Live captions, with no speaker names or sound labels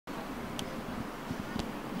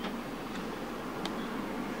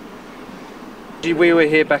We were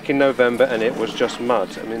here back in November and it was just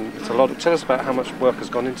mud. I mean, it's a lot. Tell us about how much work has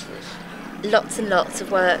gone into this. Lots and lots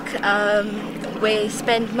of work. We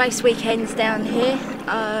spend most weekends down here.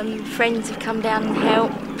 Friends have come down and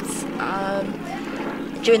helped.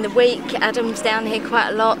 During the week, Adam's down here quite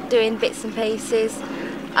a lot doing bits and pieces.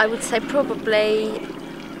 I would say probably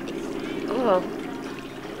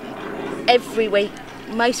every week,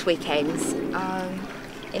 most weekends.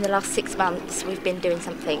 In the last 6 months, we've been doing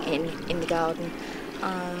something in the garden.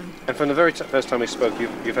 And from the very first time we spoke,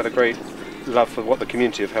 you've had a great love for what the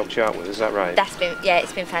community have helped you out with. Is that right?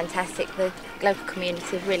 It's been fantastic. The local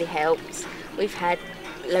community have really helped. We've had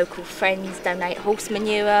local friends donate horse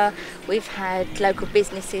manure. We've had local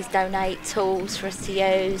businesses donate tools for us to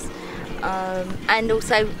use, and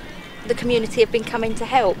also the community have been coming to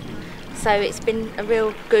help. So it's been a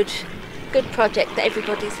real good project that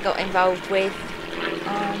everybody's got involved with.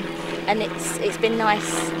 And it's been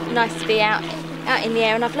nice to be out in the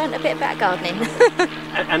air, and I've learnt a bit about gardening.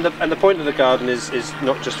 and the point of the garden is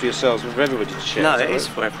not just for yourselves, but for everybody to share. No, it is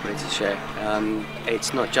for everybody to share.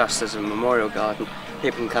 It's not just as a memorial garden.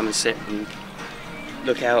 People can come and sit and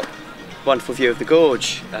look out, wonderful view of the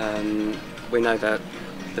gorge. We know that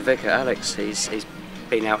the vicar, Alex, he's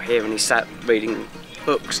been out here and he's sat reading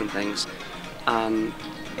books and things.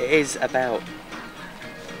 It is about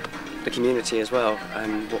the community as well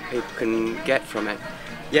and what people can get from it.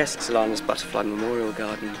 Yes, it's Elana's Butterfly Memorial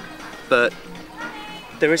Garden, but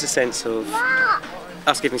there is a sense of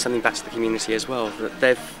us giving something back to the community as well.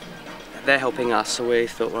 That they're helping us, so we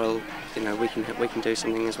thought, well, you know, we can do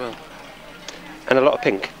something as well. And a lot of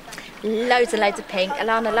pink. Loads and loads of pink.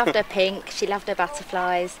 Elana loved her pink. She loved her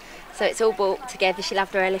butterflies. So it's all brought together. She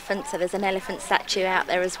loved her elephant. So there's an elephant statue out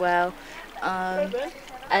there as well.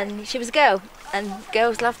 And she was a girl, and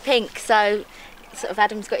girls love pink, so sort of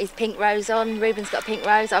Adam's got his pink rose on, Ruben's got a pink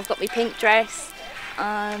rose, I've got my pink dress.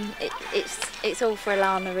 It's all for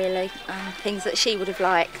Elana really, things that she would have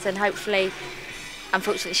liked, and hopefully,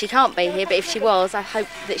 unfortunately she can't be here, but if she was, I hope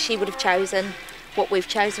that she would have chosen what we've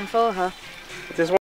chosen for her. There's